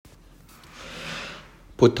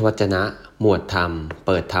พุทธวจนะ หมวดธรรม เ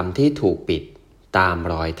ปิดธรรมที่ถูกปิดตาม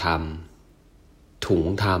รอยธรรม ถุง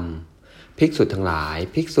ธรรม ภิกษุทั้งหลาย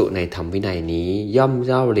ภิกษุในธรรมวินัยนี้ย่อม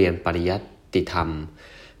เล่าเรียนปริยัติธรรม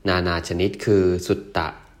นานาชนิดคือสุตตะ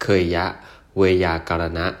เคยยะเวยากร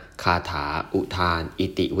ณะคาถาอุทานอิ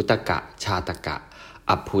ติวุตกะชาตกะ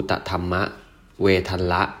อัพพุตธรรมะเวทัล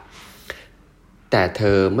ละแต่เธ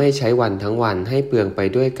อไม่ใช้วันทั้งวันให้เปลืองไป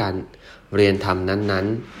ด้วยการเรียนธรรมนั้น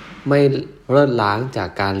ๆไม่เลิศล้างจาก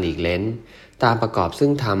การหลีกเล้นตามประกอบซึ่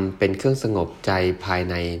งธรรมเป็นเครื่องสงบใจภาย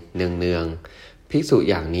ในเนืองๆภิกษุ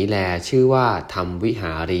อย่างนี้แลชื่อว่าธรรมวิห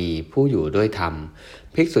ารีผู้อยู่ด้วยธรรม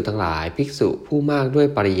ภิกษุทั้งหลายภิกษุผู้มากด้วย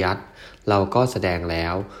ปริยัติเราก็แสดงแล้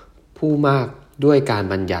วผู้มากด้วยการ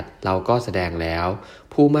บัญญัติเราก็แสดงแล้ว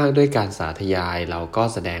ผู้มากด้วยการสาธยายเราก็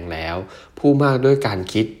แสดงแล้วผู้มากด้วยการ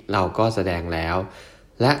คิดเราก็แสดงแล้ว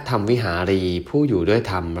และธรรมวิหารีผู้อยู่ด้วย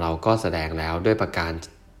ธรรมเราก็แสดงแล้วด้วยประการ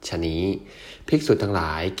ฉะนี้ภิกษุทั้งหล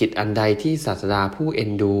ายกิจอันใดที่ศาสดาผู้เอ็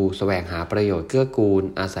นดูแสวงหาประโยชน์เกื้อกูล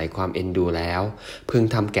อาศัยความเอ็นดูแล้วพึง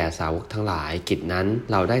ทำแก่สาวกทั้งหลายกิจนั้น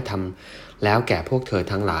เราได้ทำแล้วแก่พวกเธอ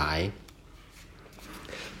ทั้งหลาย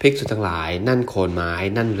ภิกษุทั้งหลายนั่นโคนไม้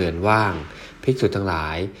นั่นเรือนว่างภิกษุทั้งหลา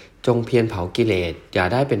ยจงเพียรเผากิเลสอย่า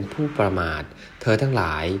ได้เป็นผู้ประมาทเธอทั้งหล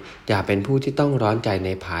ายอย่าเป็นผู้ที่ต้องร้อนใจใน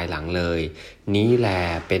ภายหลังเลยนี้แล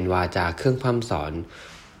เป็นวาจาเครื่องพร่ำสอน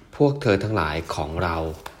พวกเธอทั้งหลายของเรา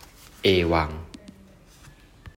เอวัง